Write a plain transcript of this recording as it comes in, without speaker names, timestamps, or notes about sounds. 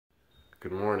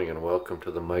Good morning and welcome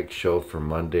to the Mike Show for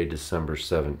Monday, December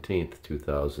 17th,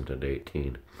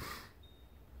 2018.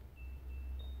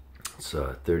 It's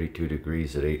 32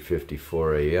 degrees at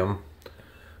 8:54 a.m.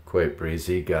 Quite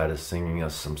breezy. God is singing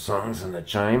us some songs in the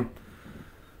chime.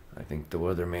 I think the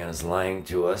weatherman is lying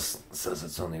to us. It says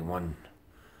it's only one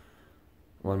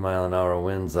mile an hour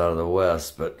winds out of the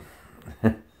west, but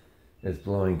it's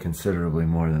blowing considerably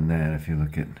more than that if you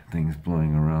look at things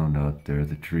blowing around out there,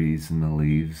 the trees and the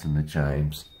leaves and the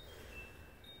chimes.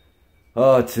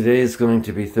 Oh, today is going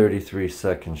to be 33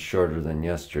 seconds shorter than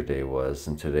yesterday was,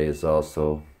 and today is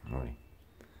also my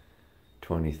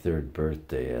 23rd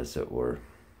birthday, as it were.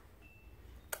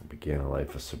 I began a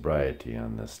life of sobriety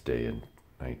on this day in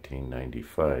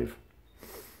 1995.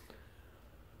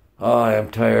 Oh, I am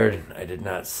tired. I did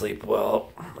not sleep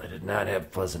well. I did not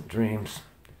have pleasant dreams.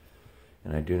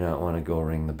 And I do not want to go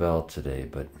ring the bell today,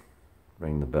 but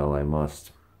ring the bell I must.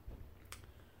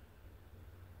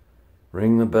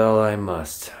 Ring the bell I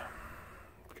must.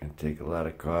 It's going to take a lot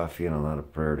of coffee and a lot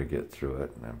of prayer to get through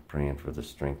it, and I'm praying for the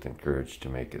strength and courage to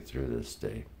make it through this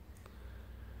day.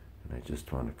 And I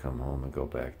just want to come home and go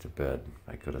back to bed.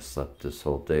 I could have slept this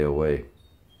whole day away.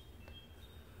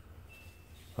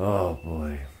 Oh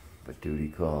boy, but duty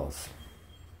calls.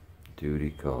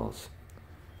 Duty calls.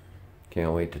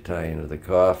 Can't wait to tie into the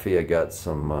coffee. I got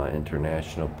some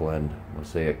International Blend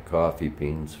Mosaic coffee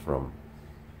beans from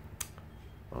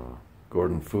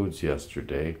Gordon Foods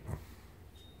yesterday.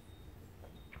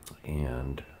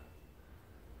 And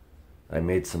I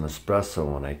made some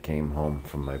espresso when I came home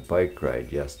from my bike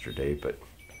ride yesterday, but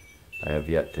I have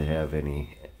yet to have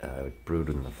any brewed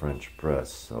in the French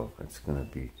press, so it's gonna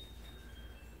be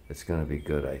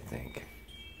good, I think.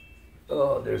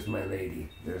 Oh, there's my lady.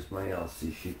 There's my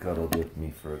Elsie. She cuddled with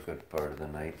me for a good part of the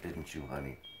night, didn't you,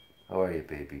 honey? How are you,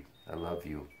 baby? I love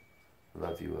you. I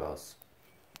love you, Else.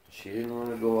 She didn't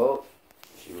want to go out.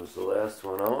 She was the last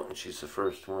one out, and she's the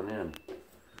first one in.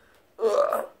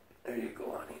 There you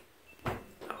go, honey.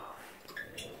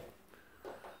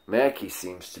 Mackie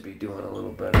seems to be doing a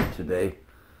little better today.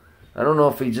 I don't know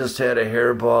if he just had a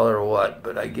hairball or what,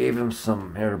 but I gave him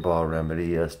some hairball remedy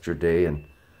yesterday, and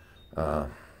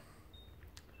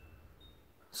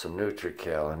some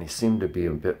NutriCal, and he seemed to be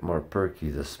a bit more perky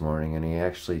this morning, and he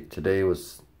actually,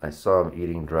 I saw him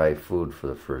eating dry food for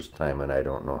the first time in I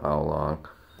don't know how long,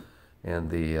 and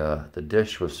the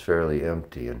dish was fairly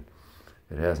empty, and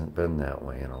it hasn't been that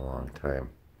way in a long time.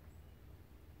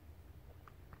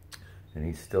 And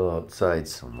he's still outside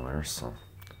somewhere, so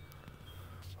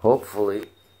hopefully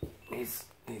he's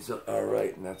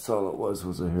alright, and that's all it was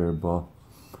a hairball.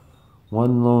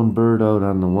 One lone bird out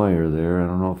on the wire there. I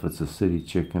don't know if it's a city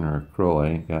chicken or a crow. I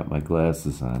ain't got my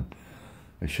glasses on.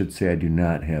 I should say I do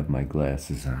not have my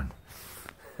glasses on.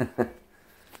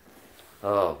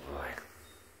 Oh boy.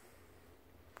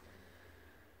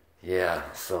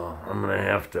 Yeah, so I'm going to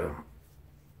have to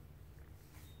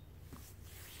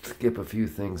skip a few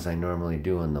things I normally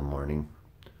do in the morning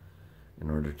in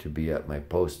order to be at my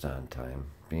post on time,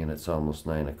 being it's almost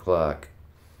 9 o'clock.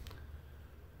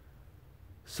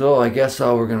 So I guess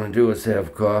all we're going to do is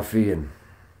have coffee and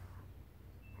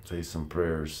say some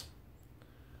prayers.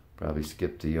 Probably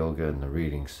skip the yoga and the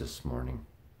readings this morning.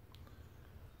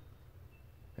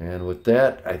 And with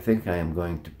that, I think I am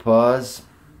going to pause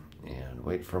and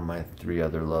wait for my three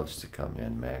other loves to come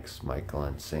in, Max, Michael,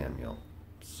 and Samuel.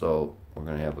 So we're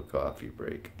going to have a coffee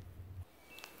break.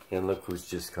 And look who's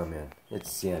just come in.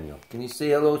 It's Samuel. Can you say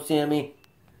hello, Sammy?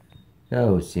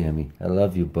 Hello, Sammy. I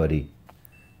love you, buddy.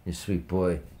 You sweet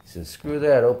boy. He says, screw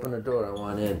that, open the door, I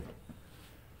want in.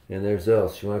 And there's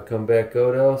Else. You want to come back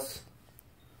out, Else?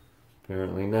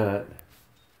 Apparently not.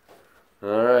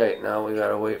 Alright, now we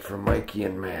gotta wait for Mikey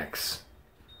and Max.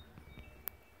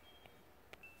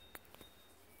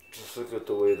 Just look at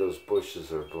the way those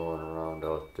bushes are blowing around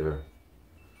out there.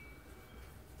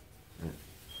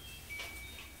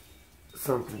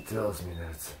 Something tells me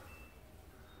that's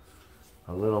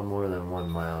a little more than 1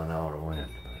 mile an hour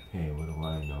wind. Hey, what do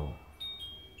I know?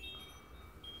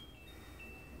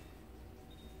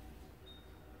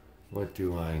 What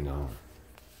do I know?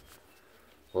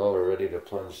 Well, we're ready to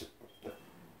plunge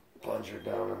her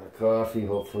down in the coffee.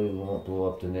 Hopefully we won't blow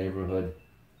up the neighborhood.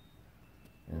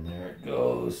 And there it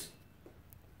goes.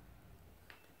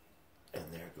 And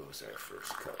there goes our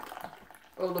first cup.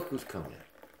 Oh, look who's coming.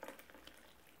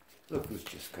 Look who's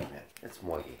just come in. It's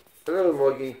Moggy. Hello,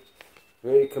 Moggy.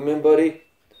 Ready to come in, buddy?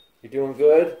 You doing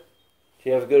good? Do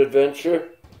you have a good adventure?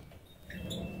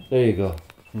 There you go.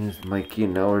 Here's Mikey,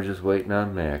 and now we're just waiting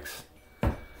on Max.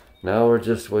 Now we're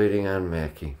just waiting on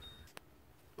Mackie.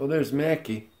 Oh, there's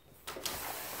Mackie.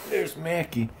 There's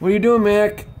Mackie. What are you doing,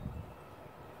 Mac?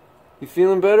 You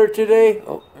feeling better today?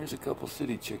 Oh, there's a couple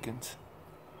city chickens.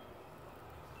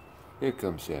 Here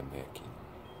comes that Mackie.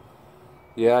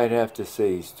 Yeah, I'd have to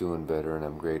say he's doing better, and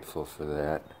I'm grateful for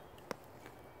that.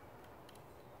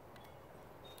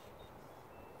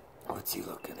 What's he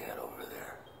looking at over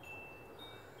there?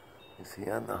 Is he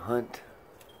on the hunt?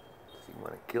 Does he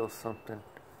want to kill something?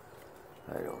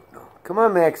 I don't know. Come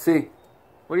on, Maxie.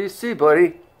 What do you see,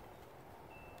 buddy?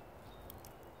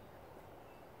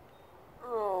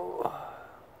 Oh.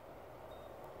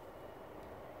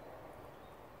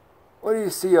 What do you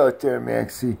see out there,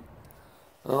 Maxie?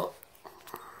 Oh,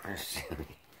 there's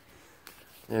Sammy.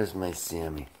 There's my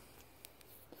Sammy.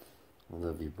 I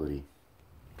love you, buddy.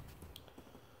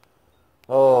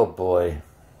 Oh, boy.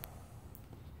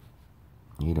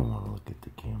 You don't want to look at the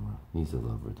camera. He's a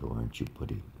lover, though, aren't you,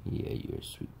 buddy? Yeah, you're a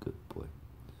sweet, good boy.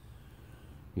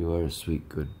 You are a sweet,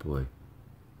 good boy.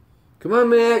 Come on,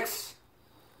 Max!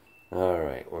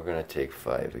 Alright, we're going to take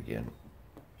 5 again.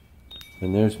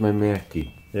 And there's my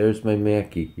Mackie. There's my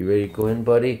Mackie. You ready to go in,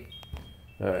 buddy?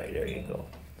 Alright, there you go.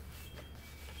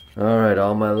 Alright,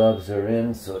 all my loves are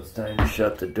in, so it's time to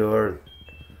shut the door and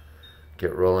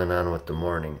get rolling on with the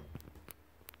morning.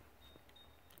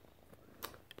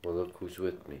 Well, look who's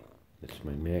with me. It's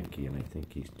my Mackie, and I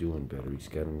think he's doing better. He's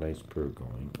got a nice purr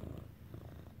going.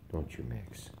 Don't you,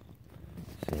 Max?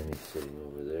 Sammy's sitting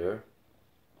over there.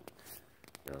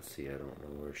 Now, see, I don't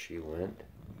know where she went.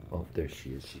 Oh, there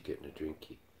she is. She's getting a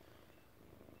drinky.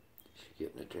 She's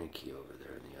getting a drinky over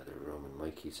there in the other room, and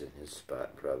Mikey's in his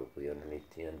spot, probably underneath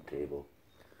the end table.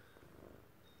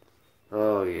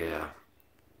 Oh, yeah.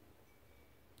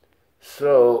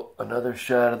 So, another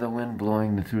shot of the wind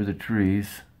blowing through the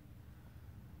trees.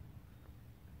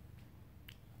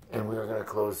 And we're going to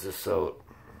close this out.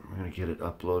 We're going to get it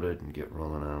uploaded and get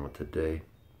rolling on with the day.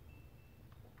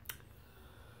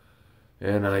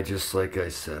 And like I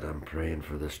said, I'm praying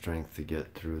for the strength to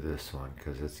get through this one,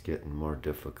 because it's getting more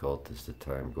difficult as the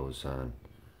time goes on.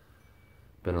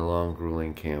 Been a long,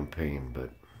 grueling campaign, but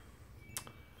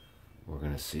we're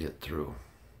going to see it through.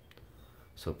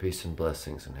 So peace and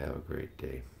blessings, and have a great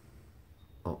day.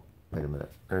 Oh, wait a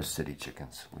minute. There's city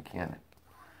chickens. We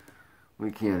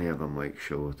can't have a Mike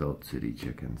show without city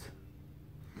chickens.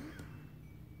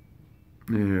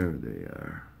 There they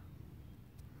are.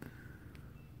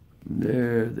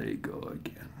 There they go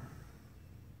again.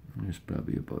 There's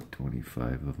probably about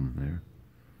 25 of them there.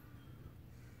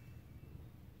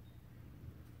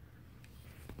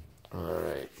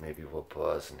 Alright, maybe we'll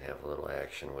pause and have a little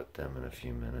action with them in a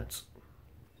few minutes.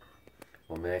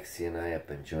 Well, Maxie and I have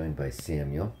been joined by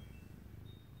Samuel.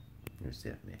 There's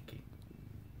that Mackie.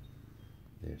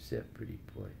 There's that pretty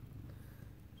boy.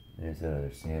 There's that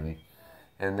other Sammy.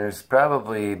 And there's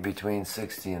probably between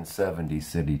 60 and 70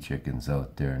 city chickens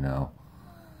out there now.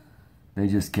 They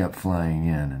just kept flying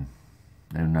in, and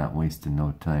they're not wasting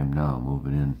no time now,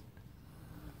 moving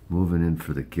in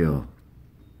for the kill.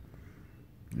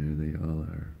 There they all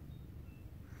are.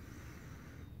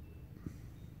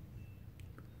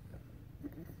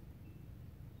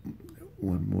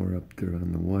 One more up there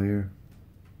on the wire.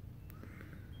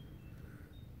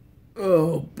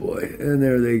 Oh boy, and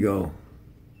there they go.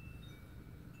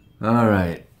 All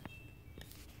right.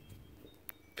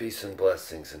 Peace and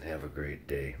blessings, and have a great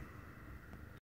day.